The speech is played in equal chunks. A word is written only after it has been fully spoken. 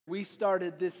We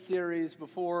started this series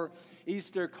before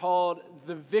Easter called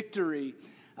The Victory.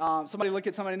 Somebody look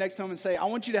at somebody next to them and say, I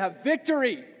want you to have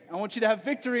victory. I want you to have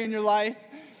victory in your life.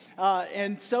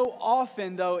 And so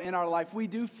often, though, in our life, we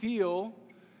do feel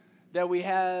that we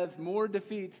have more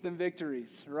defeats than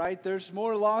victories, right? There's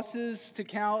more losses to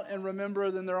count and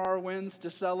remember than there are wins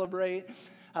to celebrate.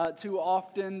 Too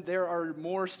often, there are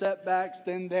more setbacks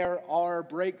than there are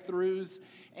breakthroughs.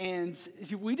 And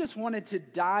we just wanted to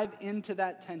dive into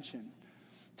that tension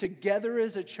together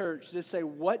as a church to say,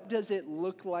 what does it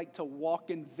look like to walk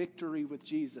in victory with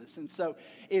Jesus? And so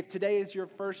if today is your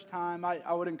first time,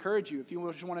 I would encourage you, if you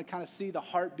just want to kind of see the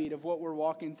heartbeat of what we're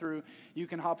walking through, you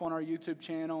can hop on our YouTube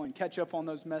channel and catch up on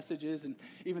those messages and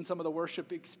even some of the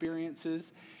worship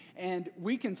experiences. And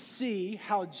we can see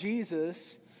how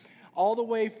Jesus, all the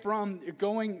way from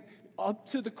going up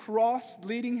to the cross,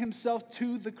 leading himself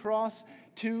to the cross,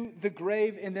 to the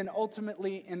grave, and then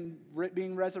ultimately in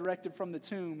being resurrected from the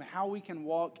tomb, how we can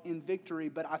walk in victory.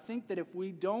 But I think that if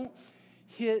we don't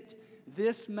hit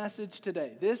this message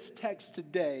today, this text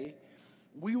today,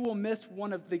 we will miss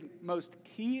one of the most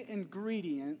key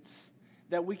ingredients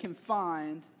that we can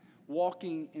find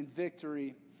walking in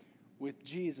victory with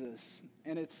Jesus.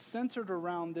 And it's centered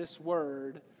around this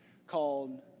word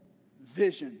called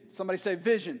vision. Somebody say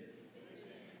vision.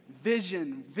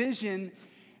 Vision. Vision.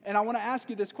 And I want to ask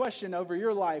you this question over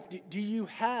your life. Do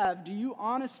you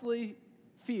honestly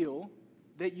feel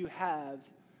that you have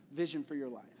vision for your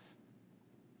life?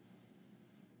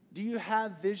 Do you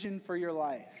have vision for your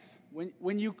life?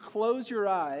 When you close your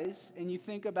eyes and you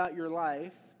think about your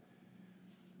life,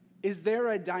 is there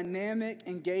a dynamic,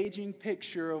 engaging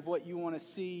picture of what you want to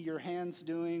see your hands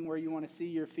doing, where you want to see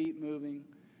your feet moving,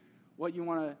 what you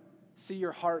want to see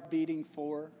your heart beating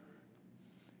for?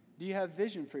 Do you have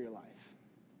vision for your life?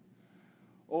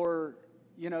 Or,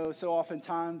 so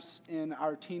oftentimes in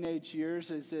our teenage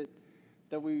years, is it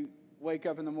that we wake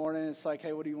up in the morning and it's like,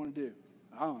 hey, what do you want to do?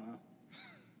 I don't know.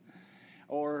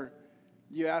 Or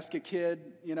you ask a kid,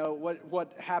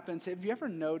 what happens? Have you ever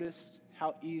noticed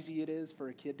how easy it is for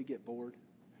a kid to get bored?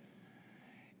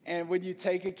 And when you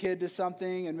take a kid to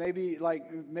something, and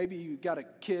maybe you got a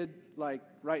kid like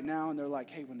right now, and they're like,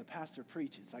 hey, when the pastor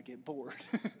preaches, I get bored.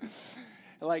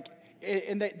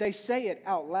 And they say it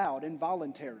out loud,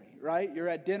 involuntary, right? You're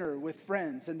at dinner with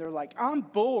friends, and they're like, I'm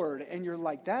bored. And you're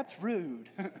like, that's rude.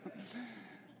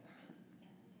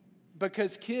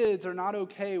 Because kids are not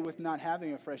okay with not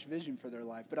having a fresh vision for their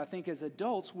life. But I think as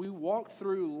adults, we walk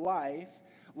through life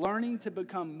learning to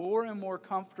become more and more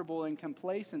comfortable in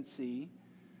complacency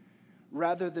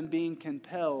rather than being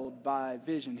compelled by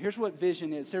vision. Here's what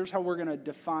vision is. Here's how we're going to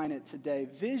define it today.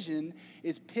 Vision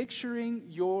is picturing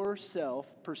yourself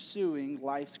pursuing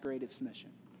life's greatest mission.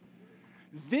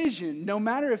 Vision, no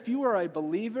matter if you are a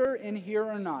believer in here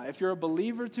or not, if you're a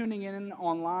believer tuning in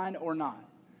online or not,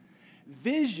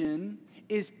 vision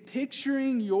is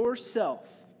picturing yourself,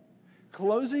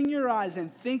 closing your eyes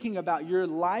and thinking about your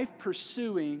life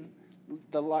pursuing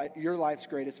your life's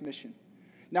greatest mission.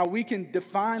 Now, we can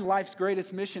define life's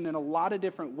greatest mission in a lot of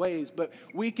different ways, but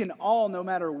we can all, no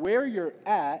matter where you're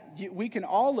at, we can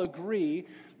all agree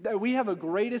that we have a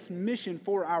greatest mission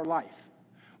for our life.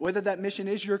 Whether that mission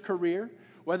is your career,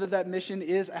 whether that mission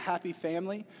is a happy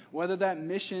family, whether that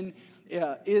mission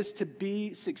is to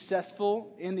be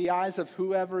successful in the eyes of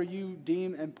whoever you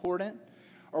deem important,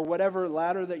 or whatever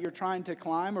ladder that you're trying to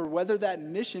climb, or whether that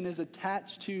mission is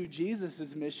attached to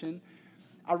Jesus' mission.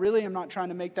 I really am not trying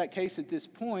to make that case at this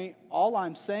point. All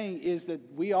I'm saying is that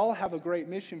we all have a great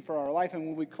mission for our life. And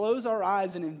when we close our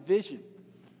eyes and envision,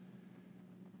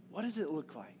 what does it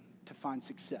look like to find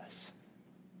success?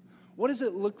 What does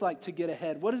it look like to get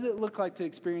ahead? What does it look like to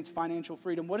experience financial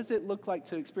freedom? What does it look like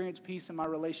to experience peace in my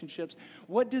relationships?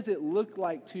 What does it look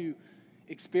like to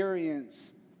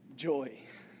experience joy?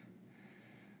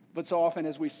 But so often,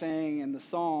 as we sang in the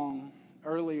song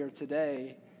earlier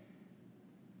today,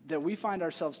 that we find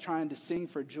ourselves trying to sing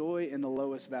for joy in the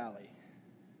lowest valley,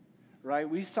 right?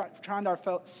 We start trying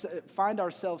to find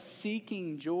ourselves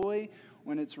seeking joy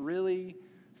when it's really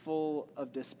full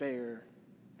of despair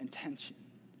and tension.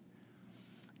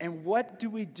 And what do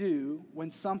we do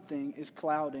when something is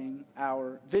clouding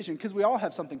our vision? Because we all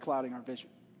have something clouding our vision.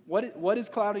 What is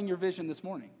clouding your vision this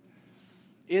morning?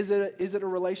 Is it a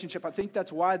relationship? I think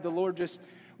that's why the Lord just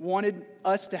wanted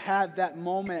us to have that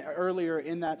moment earlier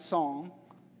in that song.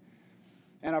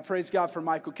 And I praise God for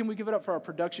Michael. Can we give it up for our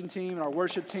production team and our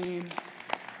worship team?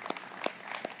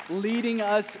 Leading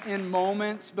us in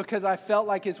moments, because I felt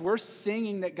like as we're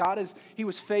singing that He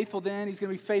was faithful then, He's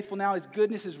going to be faithful now. His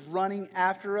goodness is running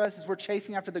after us as we're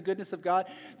chasing after the goodness of God,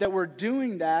 that we're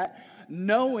doing that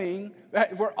knowing,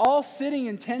 we're all sitting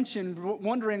in tension,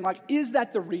 wondering, like, is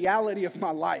that the reality of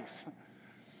my life?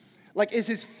 Like, is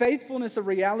his faithfulness a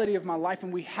reality of my life?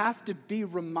 And we have to be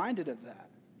reminded of that.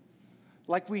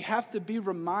 Like, we have to be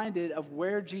reminded of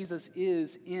where Jesus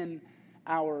is in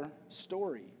our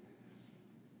story.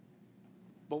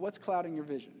 But what's clouding your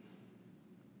vision?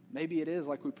 Maybe it is,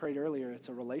 like we prayed earlier, it's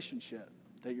a relationship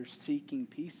that you're seeking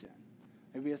peace in.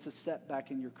 Maybe it's a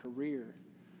setback in your career.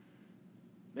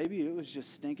 Maybe it was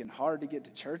just stinking hard to get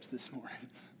to church this morning.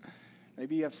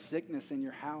 Maybe you have sickness in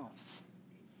your house.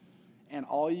 And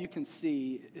all you can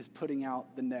see is putting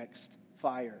out the next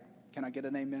fire. Can I get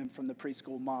an amen from the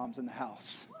preschool moms in the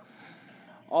house?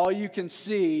 All you can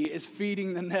see is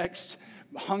feeding the next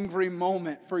hungry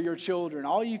moment for your children.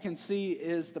 All you can see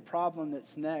is the problem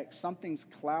that's next. Something's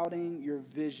clouding your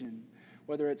vision,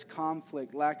 whether it's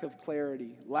conflict, lack of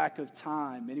clarity, lack of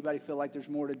time. Anybody feel like there's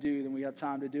more to do than we have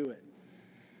time to do it?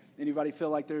 Anybody feel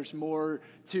like there's more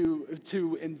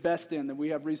to invest in than we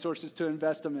have resources to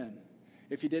invest them in?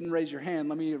 If you didn't raise your hand,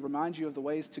 let me remind you of the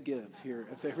ways to give here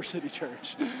at Favor City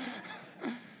Church.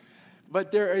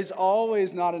 But there is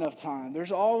always not enough time.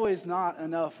 There's always not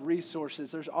enough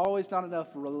resources. There's always not enough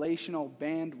relational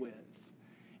bandwidth.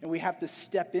 And we have to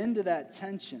step into that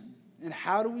tension. And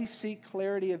how do we seek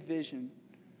clarity of vision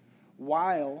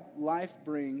while life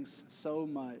brings so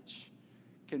much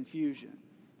confusion?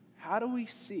 How do we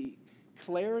seek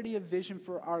clarity of vision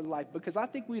for our life? Because I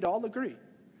think we'd all agree,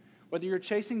 whether you're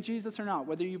chasing Jesus or not,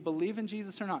 whether you believe in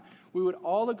Jesus or not, we would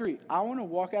all agree, I want to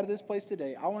walk out of this place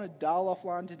today, I want to dial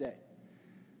offline today,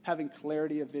 having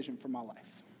clarity of vision for my life.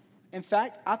 In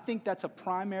fact, I think that's a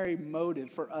primary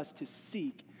motive for us to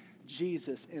seek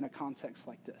Jesus in a context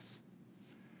like this.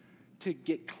 To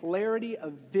get clarity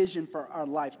of vision for our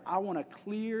life. I want a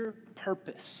clear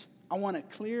purpose. I want a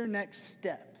clear next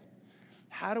step.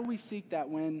 How do we seek that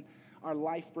when our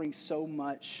life brings so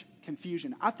much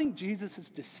confusion? I think Jesus'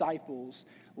 disciples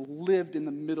lived in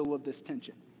the middle of this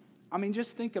tension. I mean,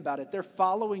 just think about it. They're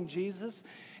following Jesus,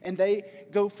 and they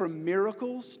go from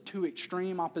miracles to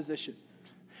extreme opposition.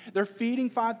 They're feeding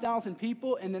 5,000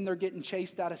 people, and then they're getting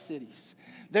chased out of cities.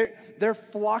 They're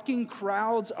flocking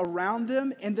crowds around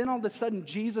them, and then all of a sudden,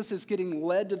 Jesus is getting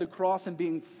led to the cross and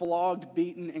being flogged,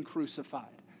 beaten, and crucified.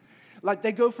 Like,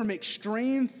 they go from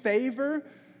extreme favor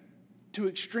to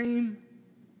extreme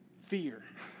fear.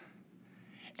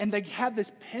 And they have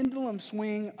this pendulum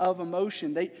swing of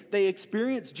emotion. They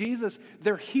experience Jesus,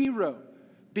 their hero,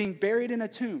 being buried in a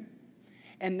tomb.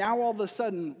 And now all of a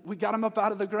sudden, we got him up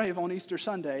out of the grave on Easter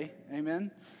Sunday.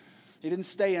 Amen. He didn't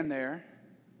stay in there.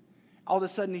 All of a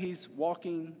sudden, he's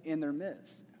walking in their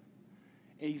midst.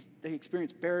 They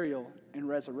experience burial and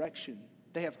resurrection.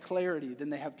 They have clarity, then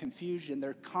they have confusion.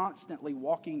 They're constantly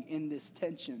walking in this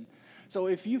tension. So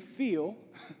if you feel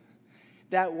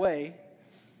that way,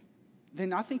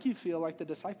 then I think you feel like the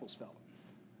disciples felt.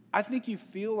 I think you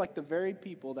feel like the very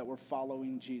people that were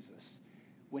following Jesus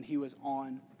when he was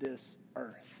on this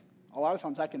earth. A lot of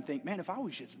times I can think, man, if I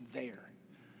was just there,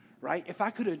 right? If I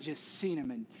could have just seen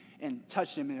him and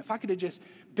touched him, and if I could have just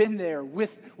been there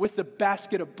with the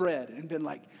basket of bread and been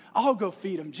like, I'll go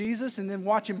feed him, Jesus, and then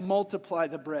watch him multiply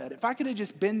the bread. If I could have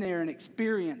just been there and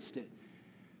experienced it,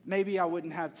 maybe I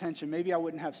wouldn't have tension. Maybe I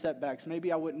wouldn't have setbacks.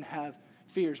 Maybe I wouldn't have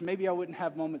fears. Maybe I wouldn't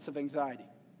have moments of anxiety.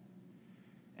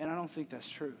 And I don't think that's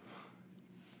true.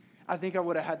 I think I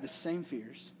would have had the same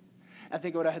fears. I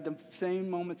think I would have had the same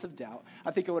moments of doubt.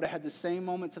 I think I would have had the same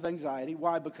moments of anxiety.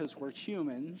 Why? Because we're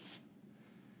humans,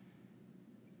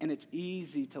 and it's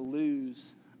easy to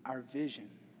lose our vision.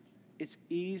 It's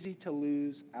easy to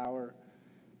lose our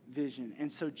vision.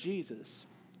 And so Jesus,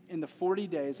 in the 40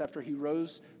 days after he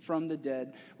rose from the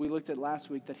dead, we looked at last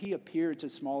week that he appeared to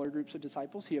smaller groups of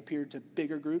disciples. He appeared to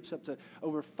bigger groups, up to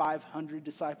over 500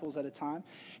 disciples at a time.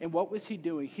 And what was he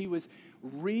doing? He was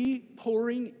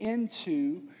pouring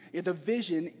into the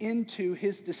vision into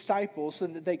his disciples so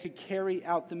that they could carry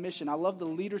out the mission. I love the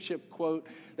leadership quote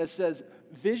that says,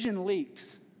 vision leaks.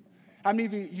 How many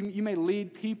of you may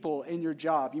lead people in your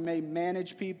job? You may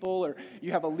manage people, or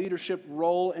you have a leadership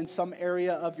role in some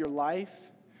area of your life.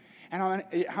 And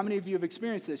how many of you have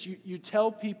experienced this? You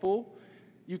tell people,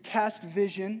 you cast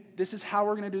vision. This is how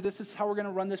we're going to do this. This is how we're going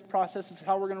to run this process. This is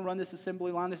how we're going to run this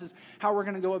assembly line. This is how we're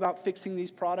going to go about fixing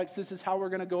these products. This is how we're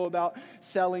going to go about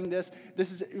selling this.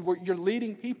 You're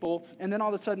leading people, and then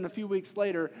all of a sudden, a few weeks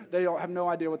later, they don't have no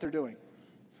idea what they're doing.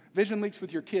 Vision leaks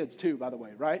with your kids too, by the way,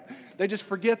 right? They just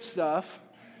forget stuff.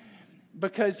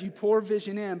 because you pour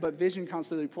vision in, but vision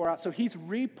constantly pour out. So he's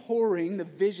repouring the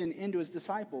vision into his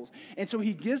disciples. And so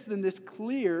he gives them this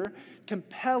clear,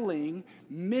 compelling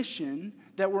mission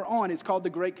that we're on. It's called the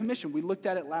Great Commission. We looked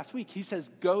at it last week. He says,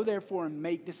 go therefore and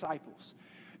make disciples.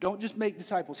 Don't just make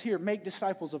disciples here. Make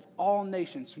disciples of all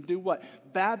nations. Do what?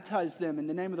 Baptize them in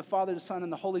the name of the Father, the Son,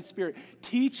 and the Holy Spirit,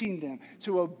 teaching them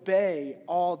to obey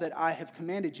all that I have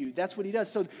commanded you. That's what he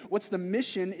does. So what's the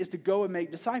mission is to go and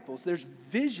make disciples. There's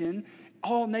vision,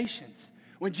 all nations.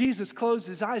 When Jesus closed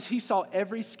his eyes, he saw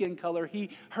every skin color.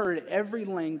 He heard every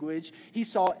language. He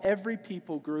saw every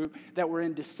people group that were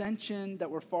in dissension, that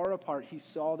were far apart. He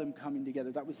saw them coming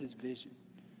together. That was his vision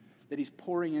that he's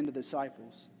pouring into the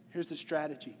disciples. Here's the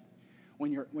strategy.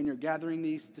 When you're gathering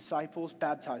these disciples,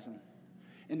 baptize them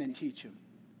and then teach them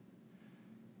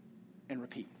and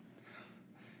repeat.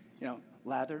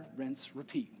 Lather, rinse,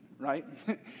 repeat, right?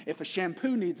 If a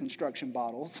shampoo needs instructions,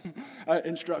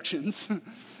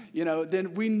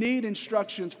 then we need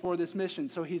instructions for this mission.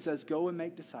 So he says, go and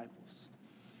make disciples.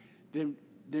 Then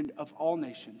of all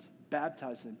nations,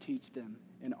 baptize them, teach them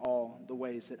in all the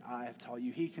ways that I have taught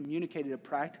you. He communicated a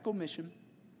practical mission,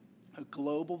 a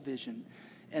global vision,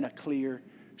 and a clear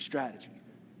strategy.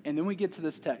 And then we get to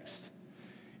this text.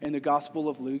 In the Gospel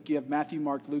of Luke, you have Matthew,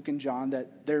 Mark, Luke, and John,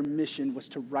 that their mission was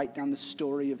to write down the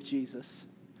story of Jesus.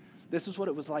 This is what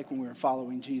it was like when we were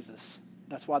following Jesus.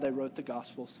 That's why they wrote the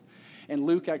Gospels. And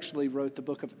Luke actually wrote the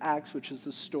book of Acts, which is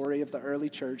the story of the early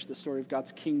church, the story of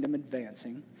God's kingdom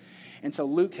advancing. And so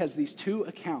Luke has these two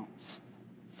accounts.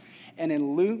 And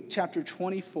in Luke chapter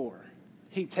 24,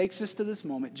 he takes us to this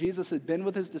moment. Jesus had been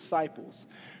with his disciples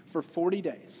for 40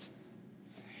 days.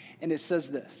 And it says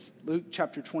this, Luke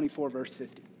chapter 24, verse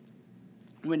 50.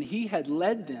 When he had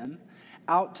led them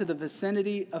out to the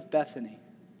vicinity of Bethany,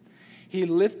 he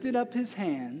lifted up his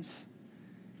hands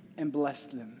and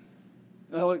blessed them.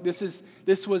 Oh,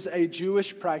 this was a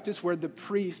Jewish practice where the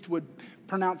priest would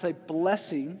pronounce a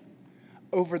blessing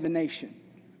over the nation,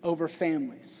 over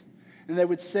families. And they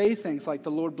would say things like,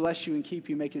 the Lord bless you and keep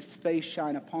you, make his face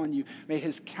shine upon you, may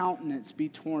his countenance be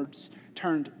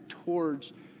turned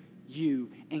towards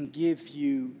you and give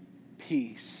you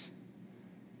peace.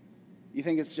 You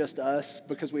think it's just us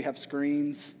because we have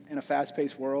screens in a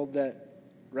fast-paced world that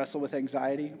wrestle with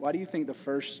anxiety? Why do you think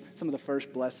some of the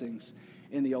first blessings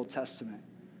in the Old Testament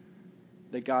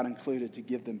that God included to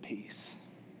give them peace?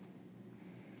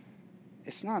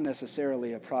 It's not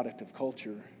necessarily a product of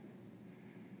culture.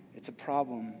 It's a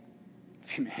problem of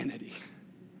humanity.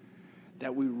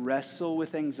 That we wrestle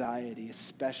with anxiety,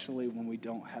 especially when we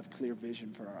don't have clear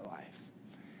vision for our life.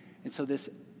 And so this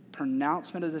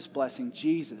pronouncement of this blessing,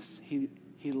 Jesus, he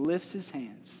lifts his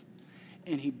hands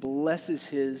and he blesses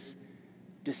his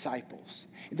disciples.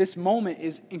 This moment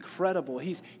is incredible.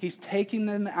 He's taking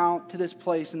them out to this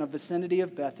place in the vicinity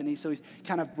of Bethany. So he's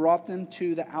kind of brought them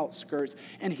to the outskirts.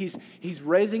 And he's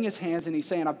raising his hands and he's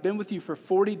saying, I've been with you for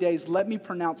 40 days. Let me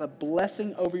pronounce a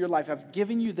blessing over your life. I've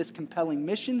given you this compelling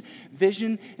mission,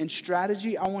 vision, and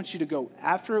strategy. I want you to go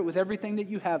after it with everything that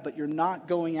you have, but you're not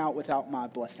going out without my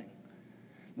blessing.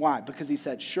 Why? Because he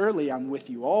said, surely I'm with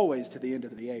you always to the end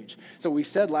of the age. So we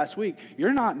said last week,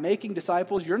 you're not making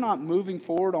disciples. You're not moving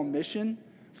forward on mission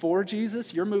for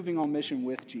Jesus. You're moving on mission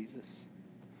with Jesus.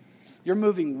 You're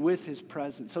moving with his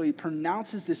presence. So he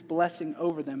pronounces this blessing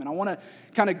over them. And I want to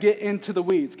kind of get into the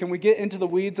weeds. Can we get into the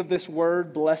weeds of this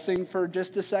word blessing for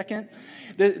just a second?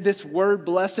 This word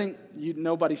blessing,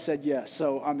 nobody said yes.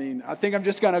 So, I think I'm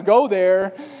just going to go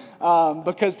there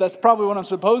because that's probably what I'm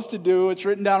supposed to do. It's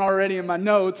written down already in my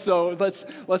notes. So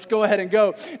let's go ahead and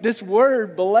go. This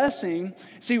word blessing,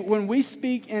 see, when we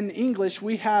speak in English,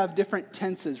 we have different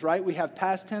tenses, right? We have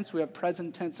past tense, we have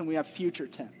present tense, and we have future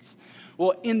tense.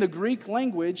 Well, in the Greek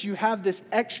language, you have this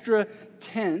extra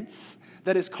tense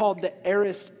that is called the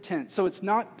aorist tense. So it's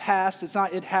not past, it's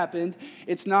not it happened,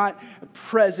 it's not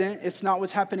present, it's not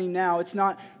what's happening now, it's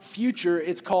not future,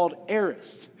 it's called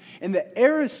aorist. And the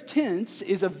aorist tense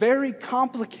is a very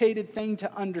complicated thing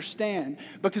to understand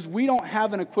because we don't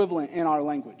have an equivalent in our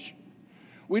language.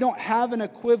 We don't have an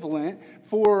equivalent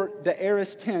for the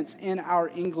aorist tense in our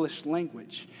English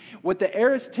language. What the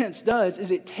aorist tense does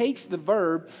is it takes the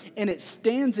verb and it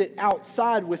stands it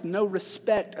outside with no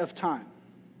respect of time.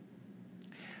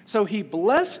 So he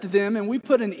blessed them, and we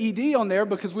put an ED on there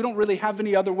because we don't really have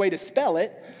any other way to spell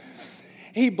it.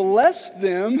 He blessed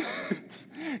them,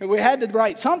 and we had to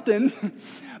write something,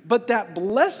 but that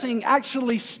blessing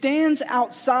actually stands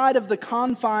outside of the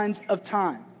confines of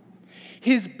time.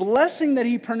 His blessing that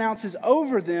he pronounces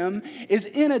over them is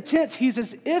in a tense. He's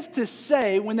as if to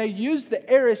say, when they use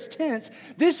the aorist tense,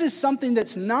 this is something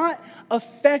that's not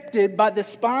affected by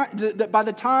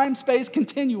the time-space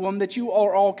continuum that you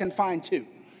are all confined to.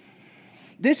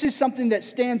 This is something that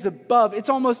stands above. It's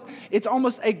almost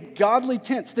a godly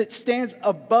tense that stands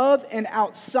above and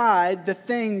outside the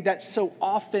thing that so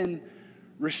often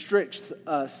restricts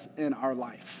us in our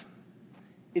life.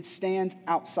 It stands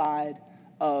outside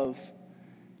of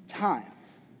time.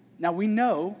 Now we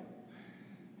know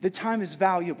that time is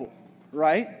valuable,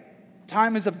 right?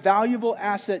 Time is a valuable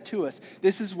asset to us.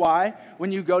 This is why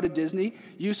when you go to Disney,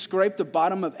 you scrape the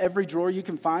bottom of every drawer you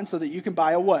can find so that you can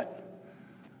buy a what?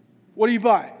 What do you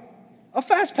buy? A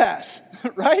fast pass,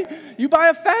 right? You buy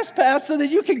a fast pass so that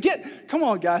you can get, come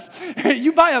on guys,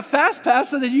 you buy a fast pass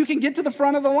so that you can get to the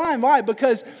front of the line. Why?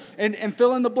 Because, and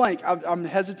fill in the blank. I'm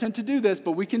hesitant to do this,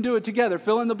 but we can do it together.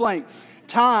 Fill in the blank.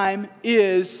 Time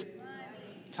is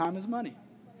money.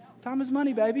 Time is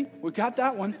money, baby. We got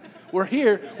that one. We're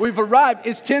here. We've arrived.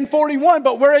 It's 10:41,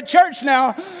 but we're at church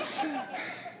now.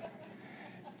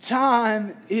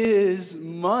 Time is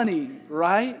money,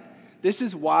 right? This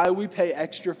is why we pay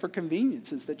extra for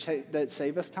conveniences that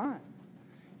save us time.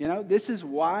 You know, this is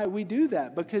why we do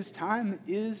that, because time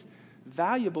is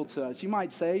valuable to us. You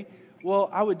might say, well,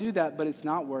 I would do that, but it's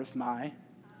not worth my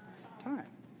time.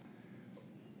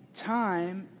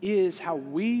 Time is how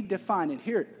we define it.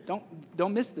 Here,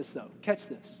 don't miss this though. Catch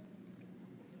this.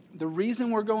 The reason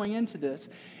we're going into this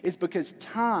is because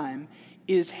time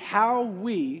is how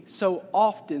we so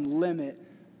often limit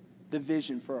the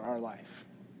vision for our life.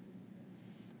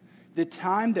 The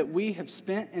time that we have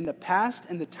spent in the past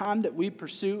and the time that we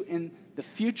pursue in the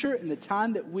future and the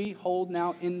time that we hold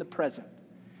now in the present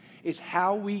is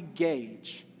how we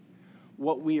gauge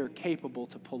what we are capable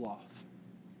to pull off.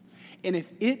 And if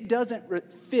it doesn't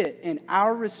fit in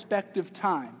our respective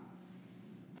time,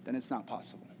 then it's not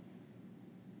possible.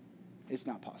 It's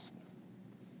not possible.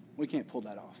 We can't pull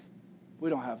that off. We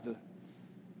don't have the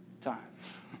time.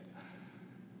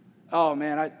 Oh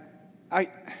man,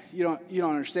 you don't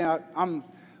understand. I'm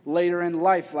later in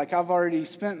life, like I've already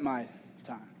spent my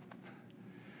time.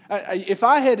 If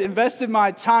I had invested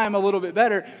my time a little bit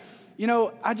better, you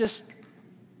know,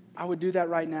 I would do that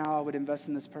right now. I would invest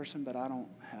in this person, but I don't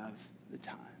have the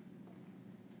time.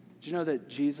 Did you know that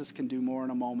Jesus can do more in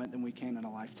a moment than we can in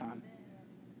a lifetime?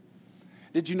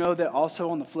 Did you know that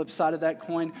also on the flip side of that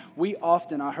coin,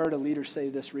 I heard a leader say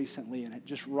this recently, and it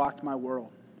just rocked my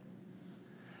world.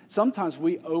 Sometimes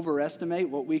we overestimate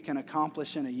what we can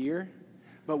accomplish in a year,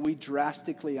 but we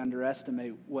drastically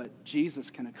underestimate what Jesus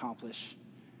can accomplish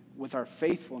with our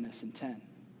faithfulness in 10.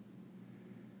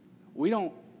 We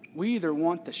either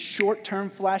want the short-term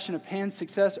flash in a pan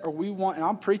success, or and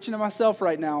I'm preaching to myself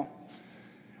right now,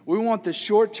 we want the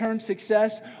short-term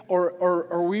success,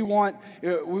 or we want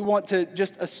to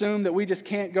just assume that we just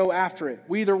can't go after it.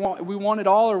 We want it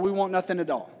all, or we want nothing at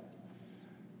all.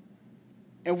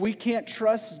 And we can't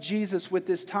trust Jesus with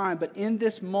this time, but in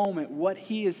this moment, what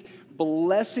he is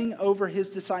blessing over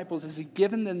his disciples is he's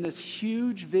given them this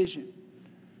huge vision.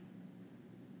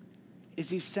 Is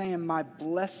he's saying, my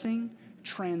blessing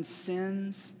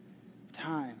transcends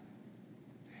time.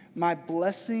 My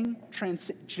blessing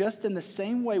transcends, just in the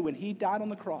same way when he died on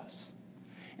the cross,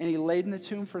 and he laid in the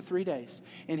tomb for 3 days,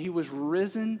 and he was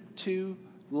risen to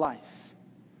life.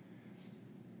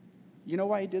 You know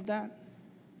why he did that?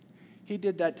 He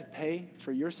did that to pay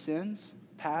for your sins,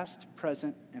 past,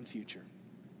 present, and future.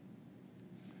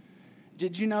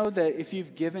 Did you know that if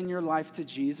you've given your life to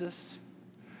Jesus,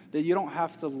 that you don't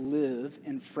have to live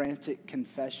in frantic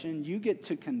confession? You get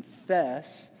to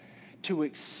confess to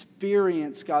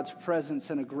experience God's presence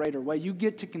in a greater way. You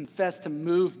get to confess to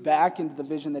move back into the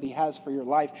vision that he has for your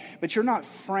life. But you're not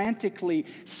frantically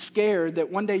scared that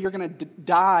one day you're going to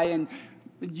die and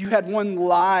you had one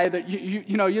lie that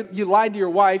you lied to your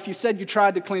wife. You said you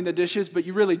tried to clean the dishes, but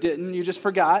you really didn't. You just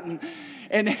forgot.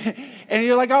 And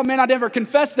you're like, oh man, I never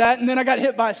confessed that. And then I got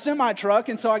hit by a semi-truck,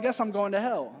 and so I guess I'm going to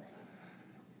hell.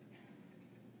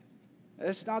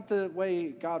 It's not the way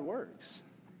God works.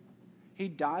 He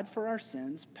died for our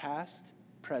sins, past,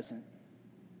 present.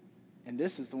 And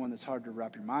this is the one that's hard to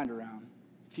wrap your mind around,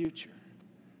 future.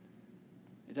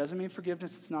 It doesn't mean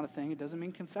forgiveness is not a thing. It doesn't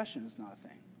mean confession is not a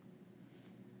thing.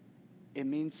 It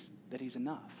means that he's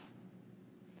enough.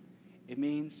 It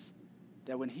means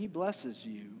that when he blesses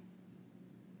you,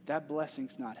 that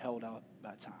blessing's not held up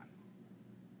by time.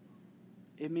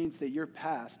 It means that your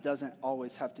past doesn't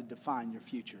always have to define your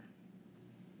future.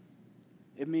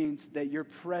 It means that your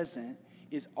present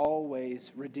is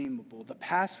always redeemable. The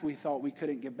past we thought we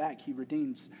couldn't get back, he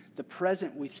redeems. The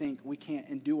present we think we can't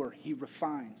endure, he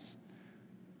refines.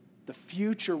 The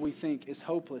future we think is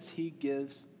hopeless, he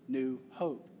gives new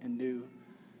hope and new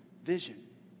vision.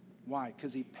 Why?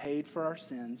 Because he paid for our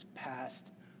sins,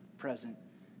 past, present,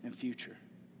 and future.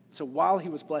 So while he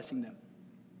was blessing them,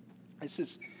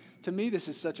 to me, this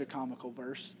is such a comical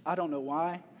verse. I don't know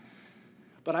why,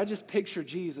 but I just picture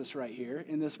Jesus right here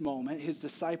in this moment. His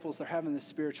disciples, they're having this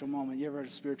spiritual moment. You ever had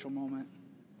a spiritual moment?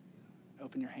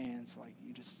 Open your hands like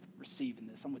you're just receiving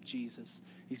this. I'm with Jesus.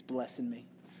 He's blessing me.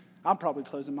 I'm probably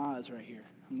closing my eyes right here.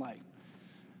 I'm like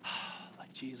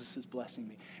Jesus is blessing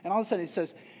me. And all of a sudden it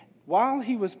says, while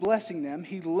he was blessing them,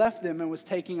 he left them and was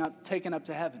taken up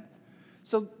to heaven.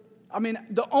 So, I mean,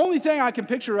 the only thing I can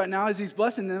picture right now is he's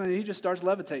blessing them and he just starts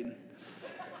levitating.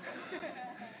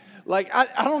 Like,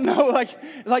 I don't know, like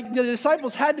the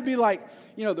disciples had to be like,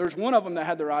 there's one of them that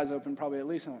had their eyes open probably at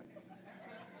least. I'm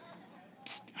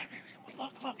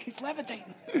like, look, he's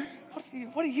levitating.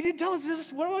 What he didn't tell us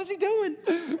this. What is he doing?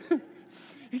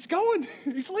 He's going.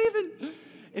 He's leaving.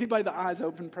 Anybody the eyes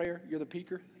open prayer? You're the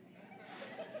peeker?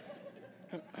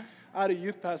 I had a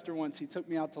youth pastor once. He took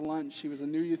me out to lunch. He was a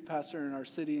new youth pastor in our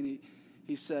city, and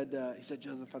he said,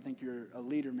 Joseph, I think you're a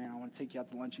leader, man. I want to take you out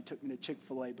to lunch. He took me to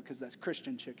Chick-fil-A because that's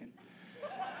Christian chicken.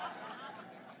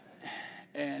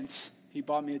 And he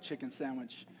bought me a chicken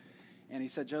sandwich. And he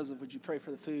said, Joseph, would you pray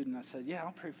for the food? And I said, yeah,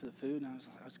 I'll pray for the food. And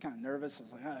I was kind of nervous. I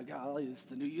was like, oh, golly, it's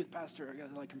the new youth pastor. I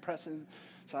got to, impress him.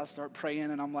 So I start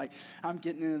praying, and I'm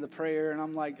getting into the prayer, and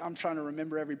I'm trying to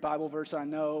remember every Bible verse I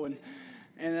know. And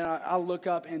then I look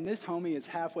up, and this homie is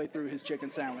halfway through his chicken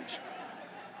sandwich.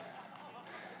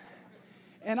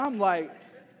 And I'm like,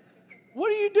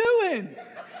 what are you doing?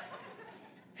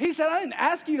 He said, I didn't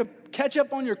ask you to catch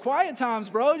up on your quiet times,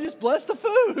 bro. Just bless the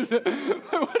food.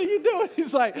 What are you doing?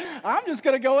 He's like, I'm just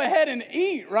going to go ahead and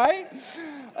eat, right?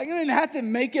 Like, you didn't have to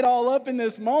make it all up in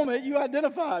this moment. You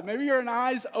identified. Maybe you're an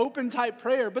eyes open type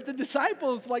prayer. But the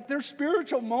disciples, their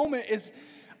spiritual moment is,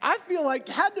 I feel like,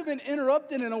 had to have been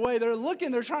interrupted in a way. They're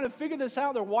looking, they're trying to figure this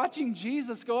out. They're watching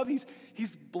Jesus go up.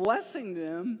 He's blessing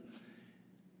them,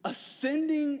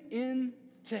 ascending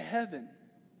into heaven.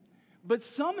 But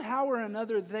somehow or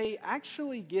another, they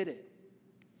actually get it.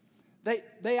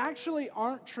 They actually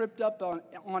aren't tripped up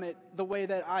on it the way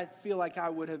that I feel like I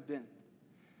would have been.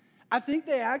 I think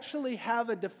they actually have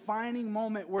a defining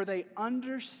moment where they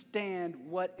understand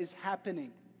what is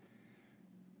happening.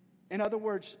 In other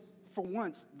words, for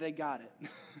once, they got it.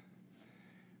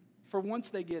 For once,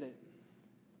 they get it.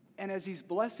 And as he's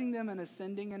blessing them and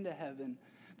ascending into heaven,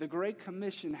 the Great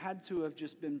Commission had to have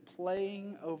just been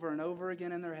playing over and over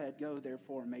again in their head. Go,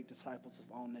 therefore, and make disciples of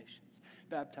all nations,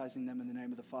 baptizing them in the name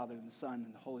of the Father and the Son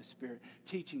and the Holy Spirit,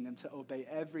 teaching them to obey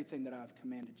everything that I have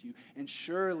commanded you. And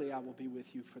surely I will be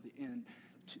with you for the end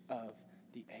of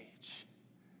the age.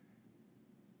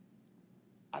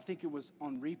 I think it was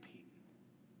on repeat.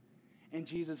 And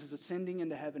Jesus is ascending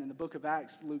into heaven. In the book of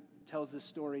Acts, Luke tells this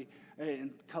story and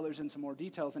colors in some more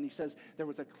details. And he says there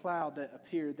was a cloud that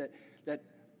appeared that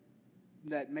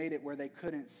made it where they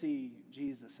couldn't see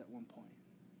Jesus at one point.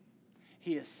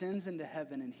 He ascends into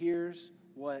heaven, and here's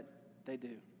what they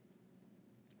do.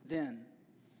 Then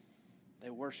they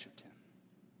worshiped him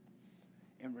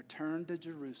and returned to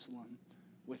Jerusalem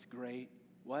with great,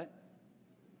 what?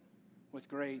 With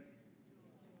great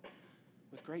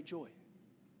joy.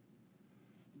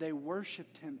 They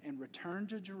worshiped him and returned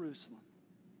to Jerusalem,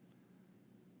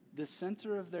 the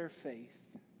center of their faith.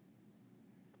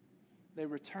 They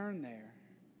returned there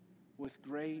with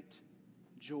great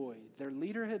joy. Their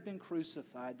leader had been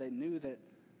crucified. They knew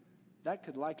that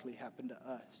could likely happen to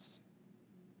us.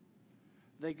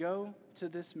 They go to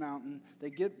this mountain. They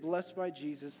get blessed by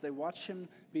Jesus. They watch him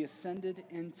be ascended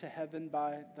into heaven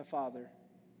by the Father.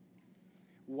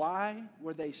 Why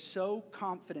were they so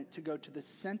confident to go to the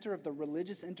center of the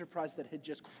religious enterprise that had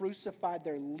just crucified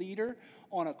their leader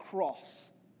on a cross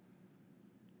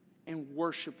and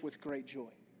worship with great joy?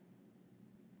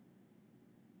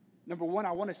 Number one,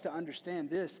 I want us to understand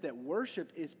this, that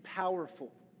worship is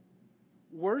powerful.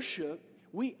 Worship,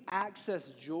 we access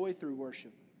joy through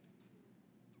worship.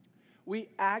 We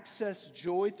access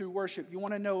joy through worship. You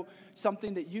want to know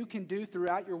something that you can do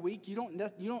throughout your week? You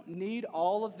don't need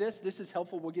all of this. This is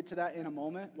helpful. We'll get to that in a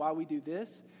moment, why we do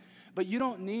this. But you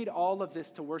don't need all of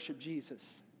this to worship Jesus.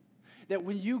 That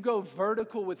when you go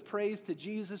vertical with praise to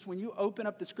Jesus, when you open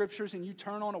up the scriptures and you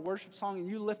turn on a worship song and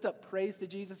you lift up praise to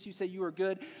Jesus, you say you are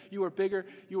good, you are bigger,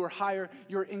 you are higher,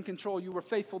 you are in control, you were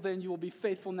faithful then, you will be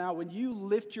faithful now. When you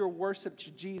lift your worship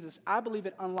to Jesus, I believe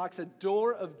it unlocks a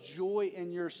door of joy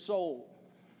in your soul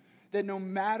That no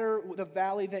matter the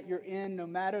valley that you're in, no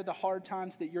matter the hard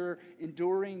times that you're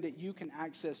enduring, that you can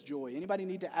access joy. Anybody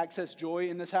need to access joy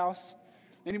in this house?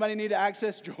 Anybody need to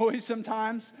access joy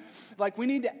sometimes? Like, we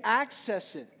need to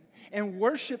access it. And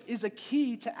worship is a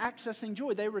key to accessing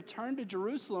joy. They returned to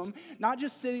Jerusalem, not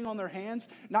just sitting on their hands,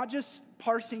 not just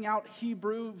parsing out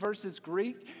Hebrew versus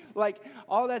Greek. Like,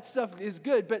 all that stuff is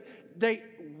good, but they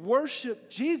worshiped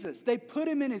Jesus. They put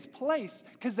him in his place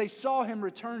because they saw him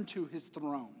return to his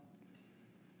throne.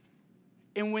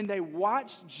 And when they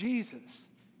watched Jesus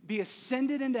be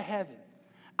ascended into heaven,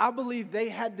 I believe they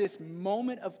had this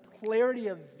moment of clarity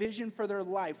of vision for their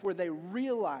life where they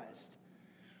realized,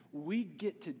 we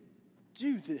get to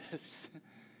do this.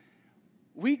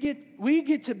 We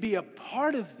get to be a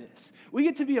part of this. We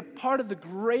get to be a part of the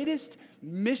greatest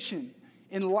mission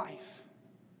in life.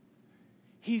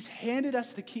 He's handed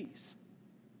us the keys.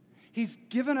 He's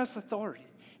given us authority.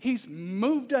 He's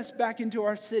moved us back into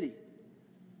our city.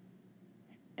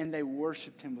 And they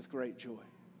worshiped him with great joy.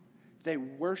 They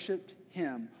worshiped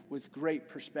him with great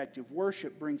perspective.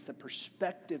 Worship brings the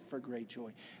perspective for great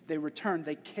joy. They return.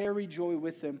 They carry joy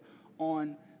with them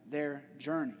on their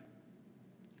journey.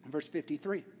 Verse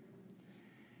 53.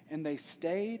 And they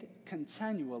stayed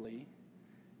continually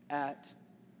at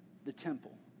the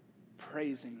temple,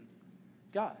 praising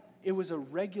God. It was a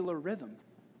regular rhythm.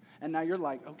 And now you're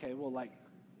like, okay, well, like,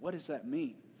 what does that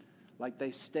mean? Like,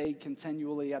 they stayed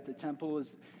continually at the temple.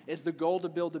 Is the goal to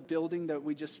build a building that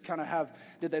we just kind of have?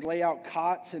 Did they lay out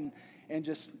cots and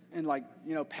like,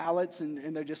 you know, pallets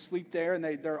and they just sleep there and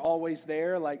they're always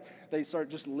there? Like, they start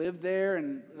just live there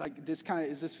and like this kind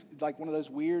of, is this like one of those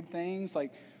weird things?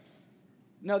 Like,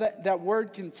 no, that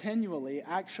word continually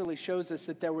actually shows us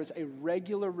that there was a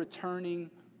regular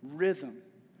returning rhythm.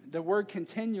 The word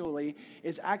continually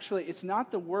is actually, it's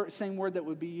not the same word that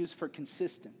would be used for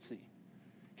consistency.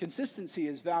 Consistency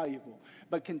is valuable,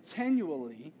 but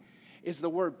continually is the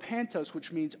word pantos,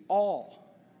 which means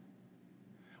all,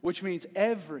 which means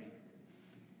every.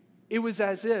 It was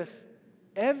as if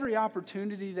every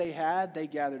opportunity they had, they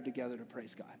gathered together to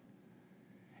praise God.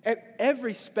 At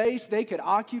every space they could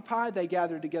occupy, they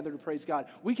gathered together to praise God.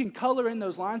 We can color in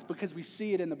those lines because we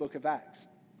see it in the book of Acts.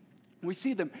 We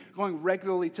see them going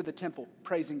regularly to the temple,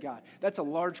 praising God. That's a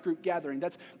large group gathering.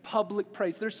 That's public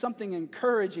praise. There's something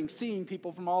encouraging seeing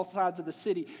people from all sides of the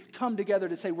city come together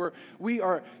to say we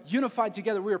are unified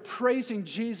together. We are praising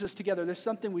Jesus together. There's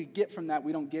something we get from that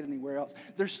we don't get anywhere else.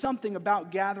 There's something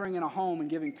about gathering in a home and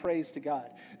giving praise to God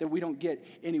that we don't get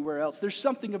anywhere else. There's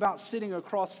something about sitting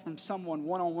across from someone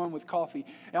one-on-one with coffee,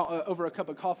 over a cup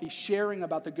of coffee, sharing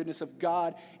about the goodness of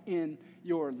God in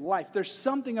your life. There's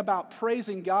something about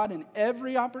praising God in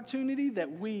every opportunity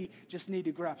that we just need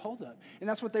to grab hold of. And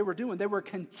that's what they were doing. They were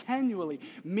continually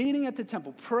meeting at the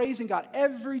temple, praising God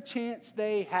every chance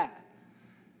they had.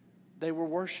 They were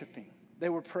worshiping. They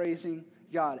were praising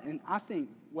God. And I think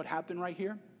what happened right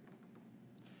here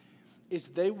is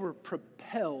they were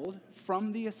propelled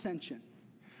from the ascension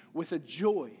with a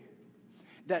joy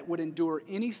that would endure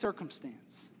any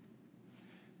circumstance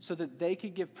so that they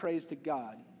could give praise to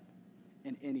God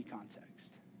in any context.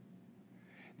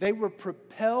 They were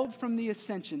propelled from the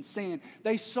ascension, saying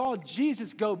they saw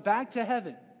Jesus go back to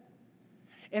heaven.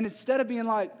 And instead of being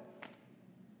like,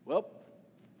 well,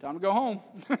 time to go home.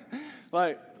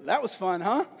 Like, that was fun,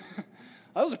 huh?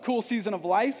 That was a cool season of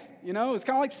life. You know, it's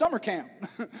kind of like summer camp.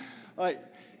 Like,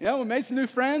 you know, we made some new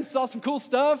friends, saw some cool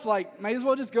stuff. Like, may as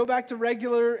well just go back to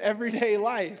regular, everyday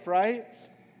life, right?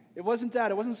 It wasn't that.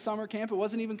 It wasn't summer camp. It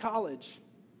wasn't even college.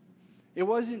 It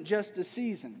wasn't just a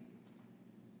season.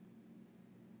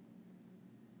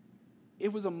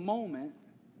 It was a moment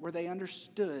where they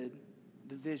understood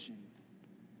the vision.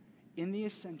 In the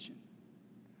ascension,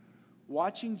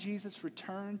 watching Jesus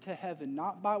return to heaven,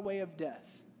 not by way of death,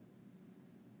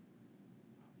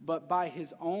 but by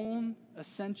his own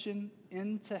ascension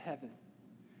into heaven,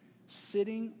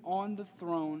 sitting on the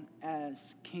throne as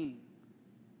king.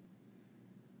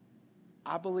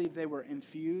 I believe they were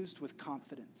infused with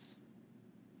confidence.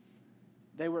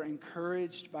 They were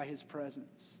encouraged by his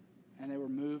presence, and they were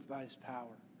moved by his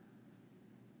power.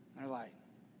 And they're like,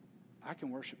 I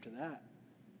can worship to that.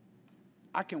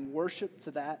 I can worship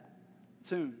to that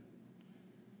tune.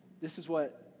 This is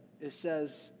what it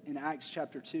says in Acts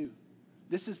chapter 2.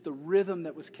 This is the rhythm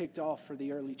that was kicked off for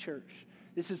the early church.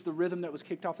 This is the rhythm that was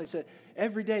kicked off. They said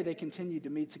every day they continued to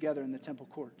meet together in the temple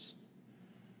courts.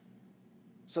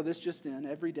 So this just in,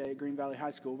 every day at Green Valley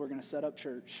High School, we're going to set up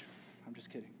church. I'm just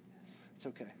kidding. It's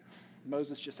okay.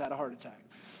 Moses just had a heart attack.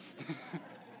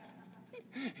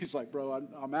 He's like, bro,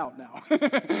 I'm out now.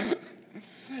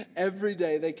 Every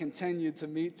day they continued to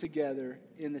meet together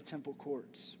in the temple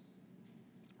courts.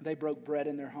 They broke bread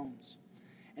in their homes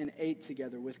and ate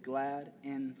together with glad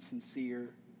and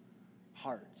sincere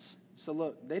hearts. So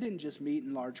look, they didn't just meet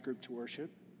in large group to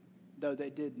worship, though they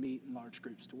did meet in large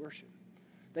groups to worship.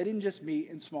 They didn't just meet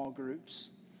in small groups,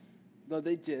 though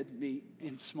they did meet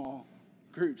in small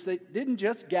groups. They didn't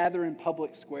just gather in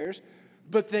public squares,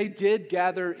 but they did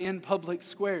gather in public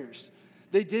squares.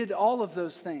 They did all of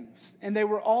those things, and they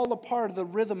were all a part of the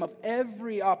rhythm of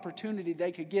every opportunity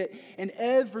they could get in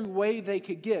every way they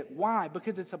could get. Why?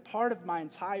 Because it's a part of my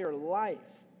entire life.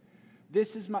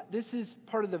 This is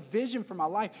part of the vision for my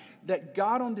life, that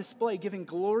God on display, giving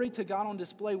glory to God on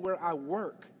display where I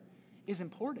work is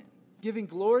important. Giving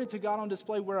glory to God on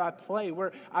display where I play,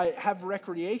 where I have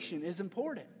recreation is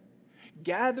important.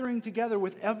 Gathering together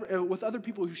with other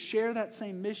people who share that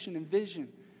same mission and vision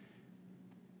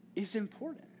is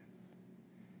important.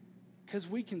 Because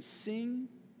we can sing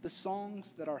the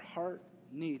songs that our heart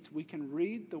needs. We can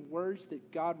read the words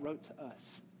that God wrote to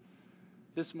us.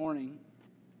 This morning,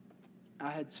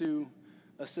 I had 2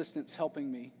 assistants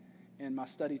helping me in my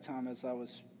study time as I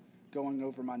was going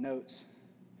over my notes.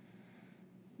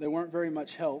 They weren't very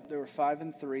much help. They were 5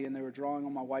 and 3, and they were drawing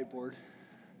on my whiteboard.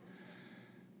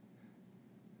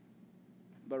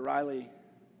 But Riley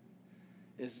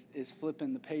is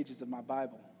flipping the pages of my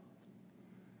Bible.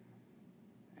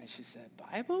 And she said,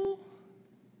 "Bible?"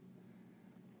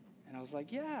 And I was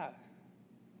like, "Yeah.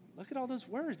 Look at all those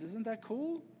words. Isn't that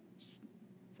cool?"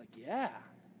 It's like, "Yeah."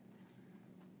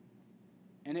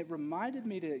 And it reminded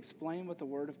me to explain what the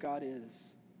Word of God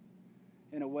is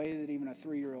in a way that even a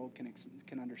 3-year-old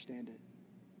can understand it.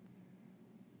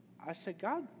 I said,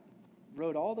 "God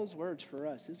wrote all those words for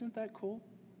us. Isn't that cool?"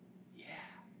 "Yeah."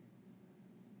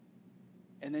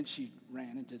 And then she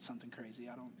ran and did something crazy.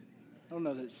 I don't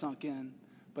know that it sunk in,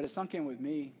 but it sunk in with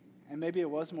me. And maybe it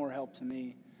was more help to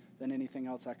me than anything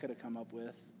else I could have come up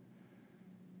with.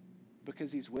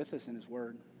 Because He's with us in His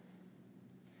Word.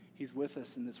 He's with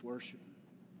us in this worship.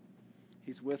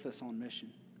 He's with us on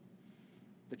mission.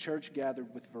 The church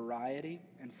gathered with variety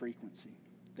and frequency.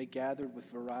 They gathered with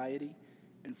variety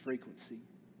and frequency.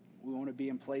 We want to be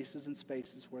in places and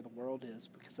spaces where the world is,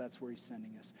 because that's where He's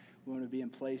sending us. We want to be in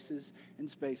places and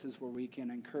spaces where we can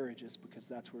encourage us, because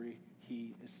that's where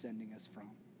He is sending us from.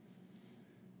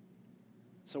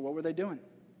 So what were they doing?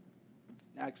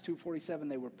 Acts 2:47,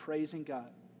 they were praising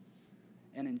God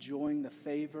and enjoying the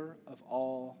favor of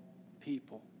all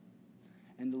people.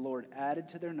 And the Lord added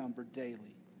to their number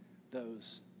daily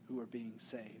those who are being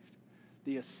saved.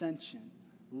 The ascension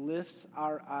lifts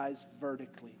our eyes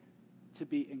vertically to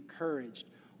be encouraged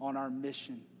on our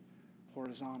mission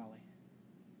horizontally.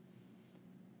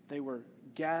 They were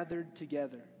gathered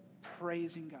together,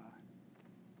 praising God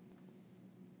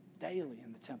daily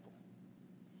in the temple.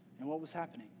 And what was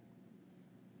happening?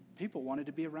 People wanted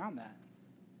to be around that.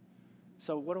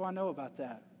 So what do I know about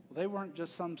that? Well, they weren't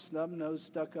just some snub-nosed,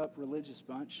 stuck-up religious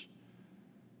bunch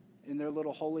in their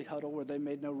little holy huddle where they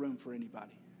made no room for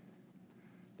anybody.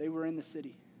 They were in the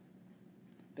city.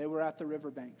 They were at the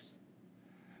riverbanks.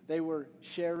 They were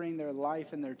sharing their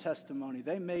life and their testimony.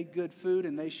 They made good food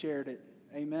and they shared it.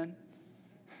 Amen?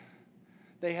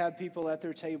 They had people at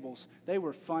their tables. They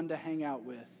were fun to hang out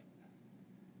with,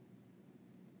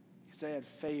 because they had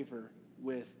favor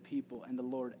with people, and the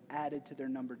Lord added to their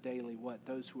number daily what?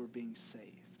 Those who were being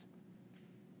saved.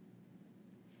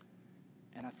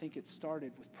 And I think it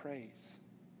started with praise.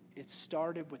 It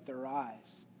started with their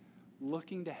eyes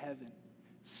looking to heaven,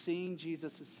 seeing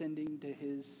Jesus ascending to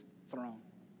His throne.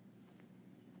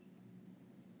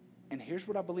 And here's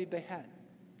what I believe they had.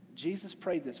 Jesus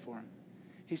prayed this for them.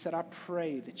 He said, "I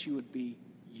pray that you would be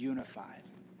unified."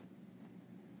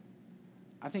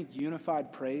 I think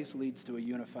unified praise leads to a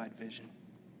unified vision.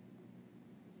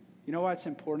 You know why it's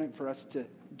important for us to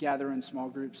gather in small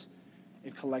groups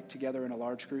and collect together in a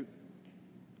large group?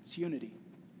 It's unity.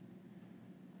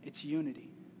 It's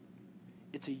unity.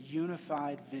 It's a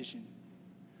unified vision.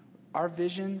 Our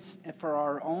visions for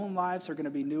our own lives are going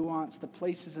to be nuanced. The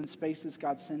places and spaces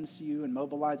God sends to you and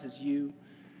mobilizes you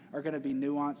are going to be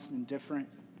nuanced and different.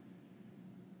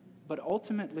 But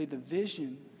ultimately, the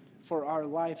vision for our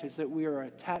life is that we are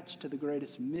attached to the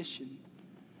greatest mission,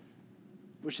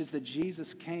 which is that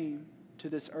Jesus came to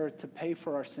this earth to pay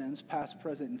for our sins, past,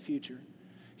 present, and future.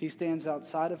 He stands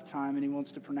outside of time, and He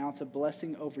wants to pronounce a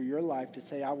blessing over your life to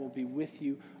say, "I will be with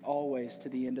you always to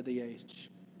the end of the age.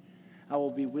 I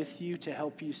will be with you to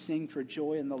help you sing for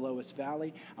joy in the lowest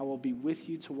valley. I will be with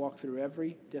you to walk through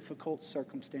every difficult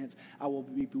circumstance. I will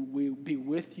be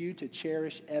with you to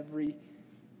cherish every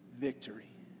victory."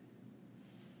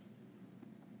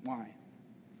 Why?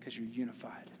 Because you're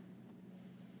unified.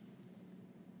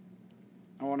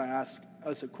 I want to ask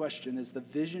us a question. Is the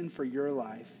vision for your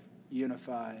life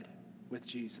unified with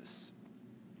Jesus?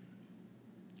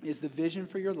 Is the vision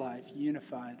for your life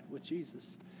unified with Jesus?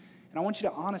 And I want you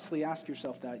to honestly ask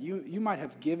yourself that. You might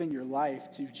have given your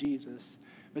life to Jesus,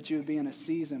 but you would be in a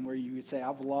season where you would say,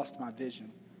 I've lost my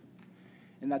vision.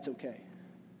 And that's okay.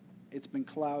 It's been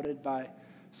clouded by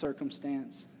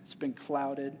circumstance. It's been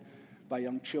clouded by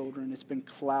young children. It's been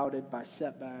clouded by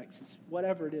setbacks. It's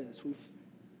whatever it is. We've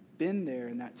been there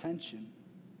in that tension.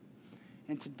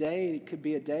 And today it could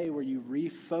be a day where you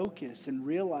refocus and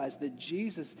realize that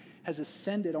Jesus has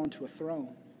ascended onto a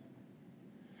throne.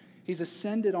 He's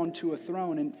ascended onto a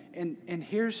throne. And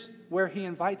here's where he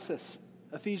invites us.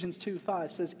 Ephesians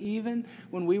 2:5 says, even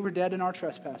when we were dead in our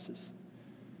trespasses,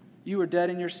 you were dead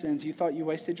in your sins. You thought you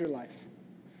wasted your life.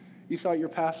 You thought your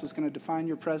past was going to define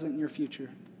your present and your future.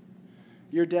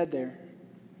 You're dead there.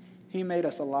 He made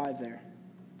us alive there,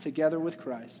 together with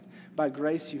Christ. By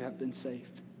grace you have been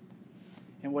saved.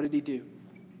 And what did he do?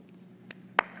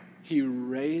 He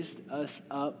raised us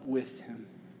up with him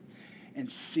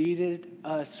and seated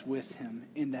us with him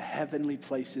in the heavenly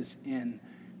places in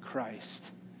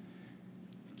Christ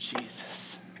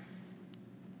Jesus.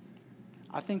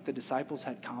 I think the disciples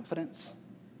had confidence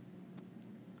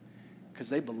because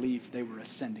they believed they were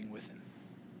ascending with him.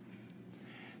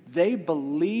 They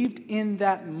believed in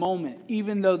that moment,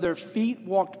 even though their feet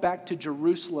walked back to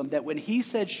Jerusalem, that when he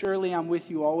said, surely I'm with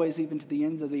you always, even to the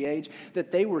ends of the age,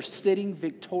 that they were sitting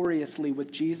victoriously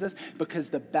with Jesus because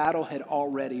the battle had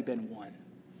already been won.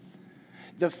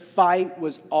 The fight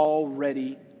was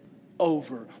already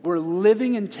over. We're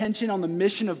living in tension on the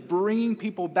mission of bringing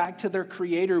people back to their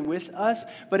Creator with us.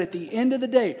 But at the end of the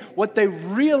day, what they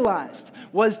realized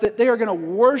was that they are going to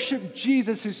worship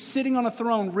Jesus who's sitting on a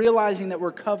throne, realizing that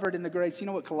we're covered in the grace. You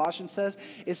know what Colossians says?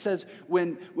 It says,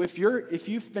 if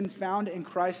you've been found in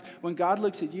Christ, when God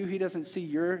looks at you, he doesn't see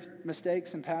your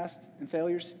mistakes and past and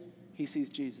failures. He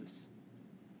sees Jesus.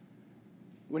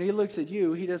 When he looks at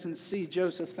you, he doesn't see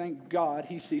Joseph, thank God,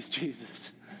 he sees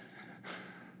Jesus.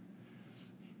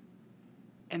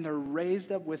 And they're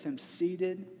raised up with him,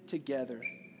 seated together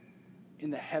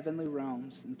in the heavenly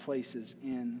realms and places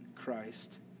in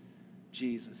Christ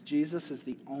Jesus. Jesus is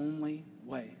the only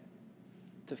way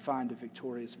to find a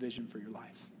victorious vision for your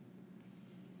life.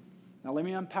 Now let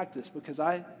me unpack this, because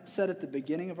I said at the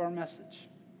beginning of our message,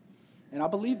 and I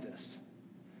believe this,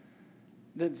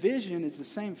 that vision is the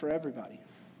same for everybody.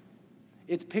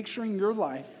 It's picturing your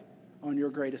life on your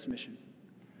greatest mission.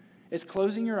 It's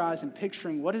closing your eyes and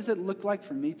picturing, what does it look like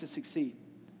for me to succeed?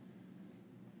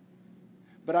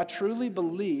 But I truly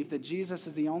believe that Jesus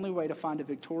is the only way to find a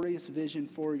victorious vision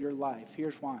for your life.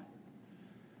 Here's why.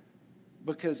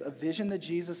 Because a vision that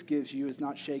Jesus gives you is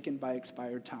not shaken by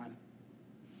expired time.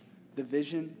 The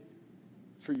vision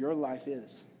for your life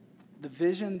is. The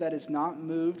vision that is not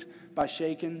moved by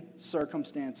shaken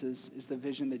circumstances is the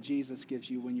vision that Jesus gives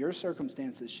you. When your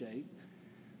circumstances shake,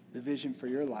 the vision for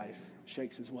your life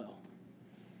shakes as well.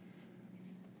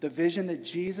 The vision that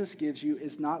Jesus gives you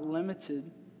is not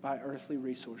limited by earthly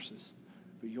resources,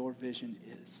 but your vision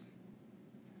is.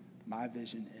 My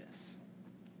vision is.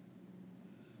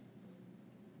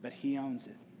 But he owns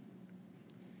it.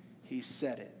 He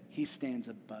said it. He stands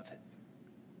above it.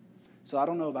 So I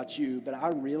don't know about you, but I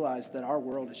realize that our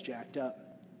world is jacked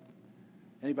up.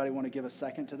 Anybody want to give a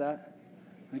second to that?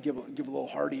 Give a little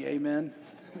hearty amen.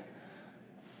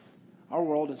 Our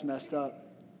world is messed up.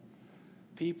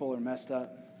 People are messed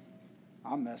up.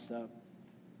 I'm messed up.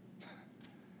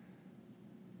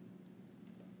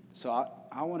 So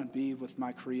I want to be with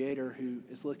my Creator, who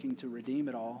is looking to redeem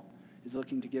it all, is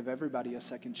looking to give everybody a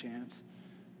second chance,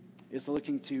 is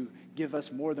looking to give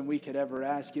us more than we could ever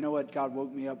ask. You know what God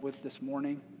woke me up with this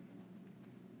morning?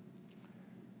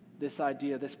 This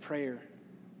idea, this prayer.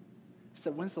 He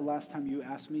said, when's the last time you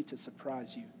asked me to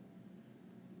surprise you?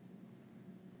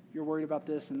 You're worried about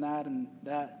this and that and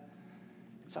that.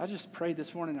 So I just prayed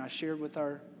this morning, and I shared with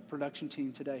our production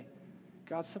team today.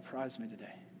 God, surprise me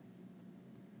today.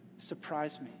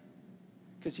 Surprise me.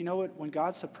 Because you know what? When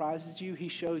God surprises you, he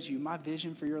shows you, my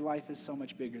vision for your life is so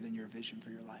much bigger than your vision for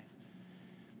your life.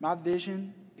 My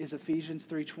vision is Ephesians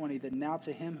 3:20, that now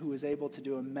to him who is able to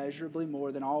do immeasurably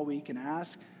more than all we can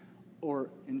ask or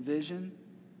envision,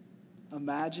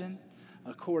 imagine,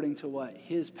 according to what?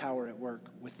 His power at work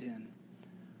within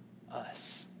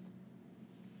us.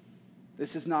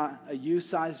 This is not a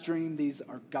you-sized dream. These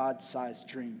are God-sized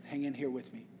dreams. Hang in here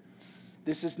with me.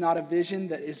 This is not a vision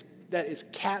that is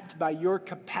capped by your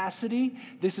capacity.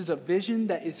 This is a vision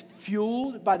that is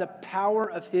fueled by the power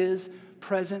of his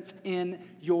presence in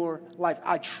your life.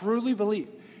 I truly believe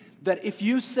That if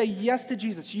you say yes to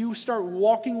Jesus, you start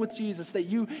walking with Jesus, that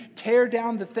you tear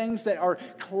down the things that are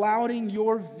clouding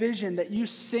your vision, that you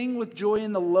sing with joy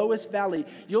in the lowest valley,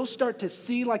 you'll start to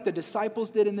see like the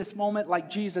disciples did in this moment, like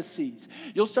Jesus sees.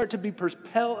 You'll start to be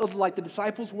propelled like the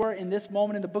disciples were in this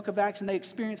moment in the book of Acts, and they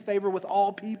experienced favor with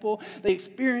all people. They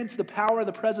experienced the power of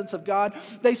the presence of God.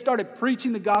 They started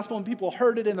preaching the gospel, and people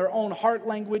heard it in their own heart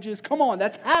languages. Come on,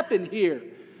 that's happened here.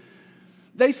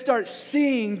 They start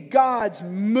seeing God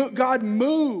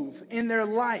move in their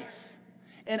life.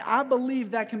 And I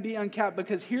believe that can be uncapped,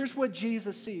 because here's what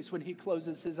Jesus sees when he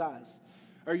closes his eyes.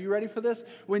 Are you ready for this?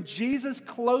 When Jesus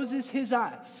closes his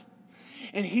eyes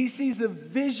and he sees the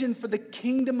vision for the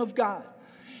kingdom of God,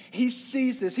 he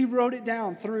sees this. He wrote it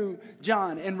down through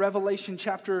John in Revelation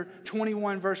chapter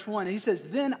 21, verse 1. He says,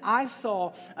 "Then I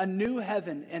saw a new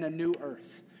heaven and a new earth.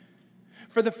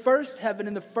 For the first heaven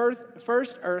and the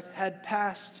first earth had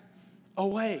passed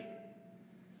away,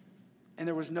 and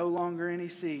there was no longer any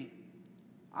sea.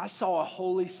 I saw a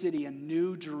holy city, a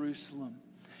new Jerusalem,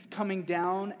 coming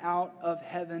down out of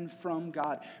heaven from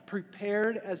God,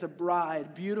 prepared as a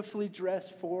bride, beautifully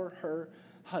dressed for her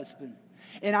husband.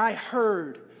 And I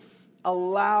heard a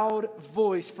loud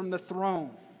voice from the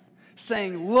throne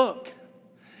saying, 'Look,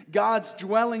 God's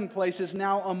dwelling place is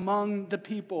now among the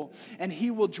people, and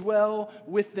he will dwell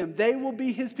with them. They will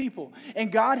be his people, and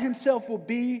God himself will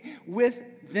be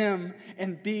with them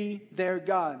and be their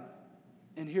God.'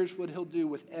 And here's what he'll do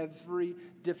with every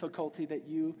difficulty that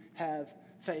you have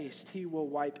faced. He will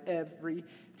wipe every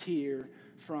tear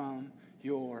from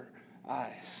your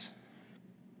eyes.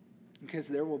 Because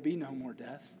there will be no more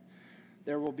death.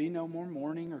 There will be no more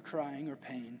mourning or crying or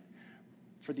pain.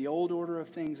 For the old order of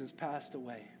things has passed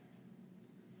away.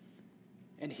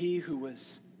 And he who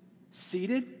was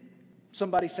seated,"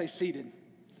 somebody say seated.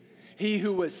 "He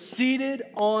who was seated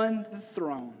on the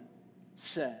throne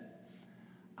said,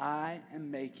 'I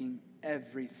am making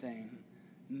everything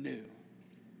new.'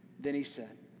 Then he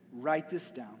said, 'Write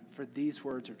this down, for these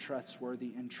words are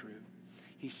trustworthy and true.'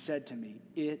 He said to me,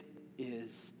 'It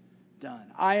is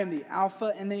done. I am the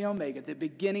Alpha and the Omega, the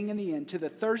beginning and the end. To the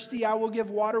thirsty I will give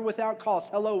water without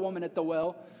cost.'" Hello, woman at the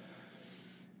well.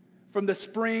 "From the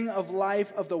spring of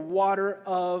life, of the water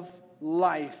of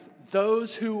life.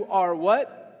 Those who are"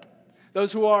 what?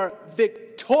 "Those who are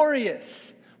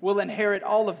victorious will inherit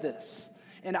all of this.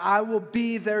 And I will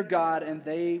be their God, and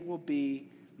they will be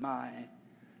my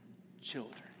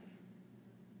children."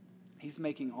 He's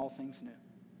making all things new.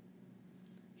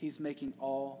 He's making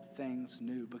all things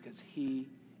new because he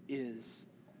is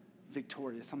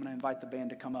victorious. I'm going to invite the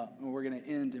band to come up, and we're going to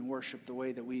end in worship the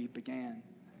way that we began.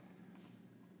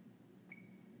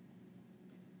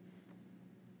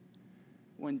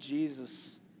 When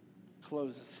Jesus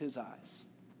closes his eyes,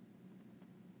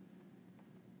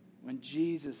 when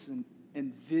Jesus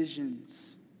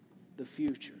envisions the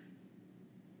future,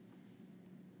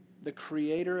 the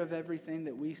creator of everything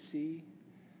that we see,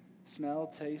 smell,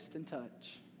 taste, and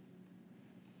touch,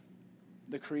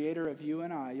 the creator of you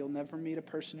and I, you'll never meet a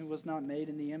person who was not made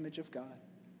in the image of God.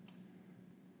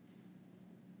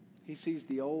 He sees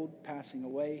the old passing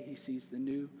away. He sees the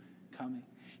new coming.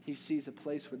 He sees a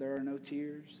place where there are no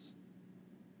tears,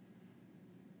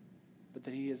 but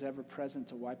that he is ever present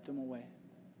to wipe them away.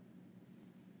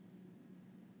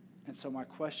 And so my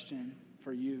question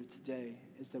for you today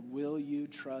is that will you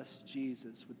trust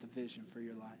Jesus with the vision for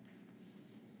your life?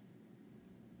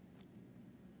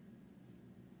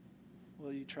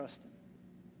 Will you trust him?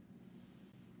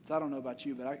 So I don't know about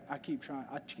you, but I keep trying.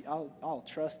 I'll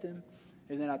trust him,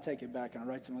 and then I take it back and I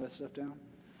write some other stuff down.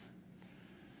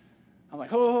 I'm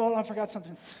like, oh, I forgot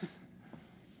something.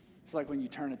 It's like when you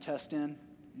turn a test in, and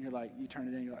you're like, you turn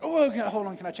it in, you're like, oh, okay, hold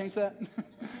on, can I change that?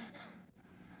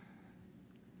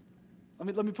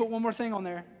 Let me put one more thing on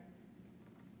there.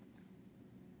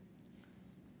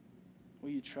 Will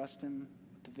you trust him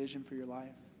with the vision for your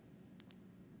life?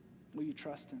 Will you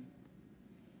trust him?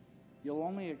 You'll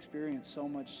only experience so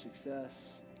much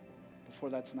success before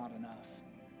that's not enough.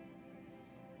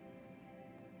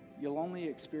 You'll only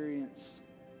experience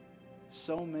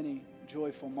so many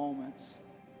joyful moments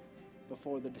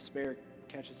before the despair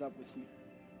catches up with you.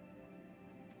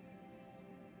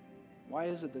 Why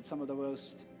is it that some of the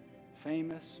most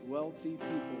famous, wealthy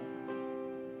people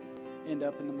end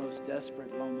up in the most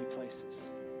desperate, lonely places?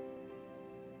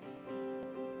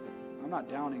 I'm not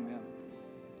downing them,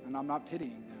 and I'm not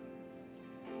pitying them.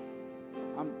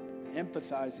 I'm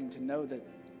empathizing to know that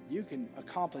you can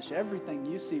accomplish everything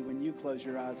you see when you close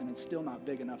your eyes, and it's still not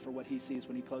big enough for what he sees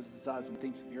when he closes his eyes and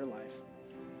thinks of your life.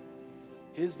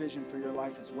 His vision for your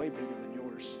life is way bigger than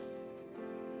yours.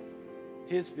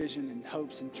 His vision and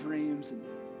hopes and dreams and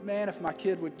man, if my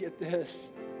kid would get this,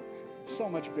 so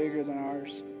much bigger than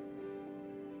ours.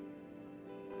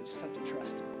 You just have to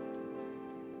trust him.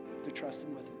 To trust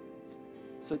him with it.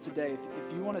 So today,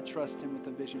 if you want to trust him with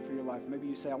a vision for your life, maybe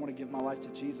you say, I want to give my life to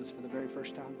Jesus for the very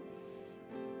first time.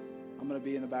 I'm going to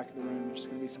be in the back of the room. There's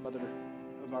going to be some other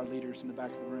of our leaders in the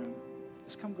back of the room.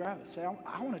 Just come grab us. Say,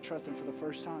 I want to trust him for the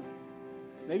first time.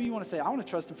 Maybe you want to say, I want to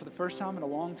trust him for the first time in a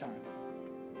long time.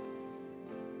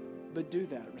 But do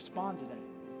that. Respond today.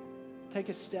 Take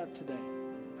a step today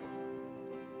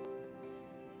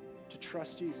to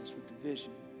trust Jesus with the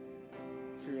vision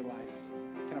for your life.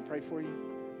 Can I pray for you?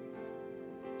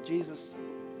 Jesus,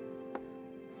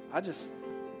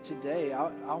 today,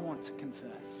 I want to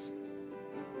confess.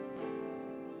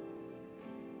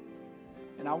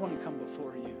 And I want to come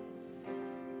before you.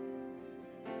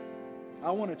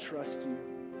 I want to trust you.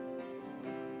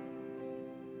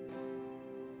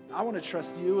 I want to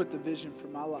trust you with the vision for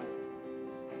my life.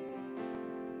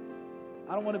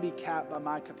 I don't want to be capped by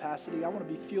my capacity. I want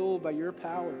to be fueled by your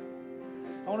power.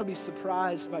 I want to be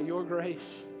surprised by your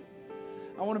grace.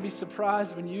 I want to be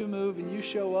surprised when you move and you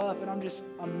show up, and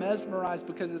I'm mesmerized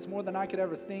because it's more than I could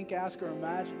ever think, ask, or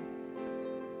imagine.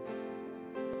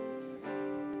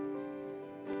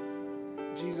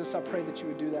 Jesus, I pray that you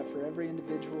would do that for every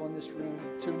individual in this room,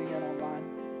 tuning in online.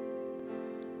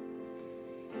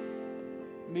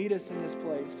 Meet us in this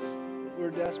place.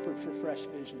 We're desperate for fresh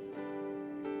vision.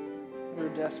 We're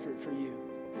desperate for you.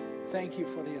 Thank you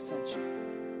for the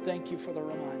ascension. Thank you for the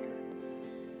reminder.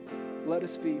 Let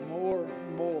us be more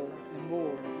and more and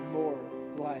more and more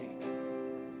like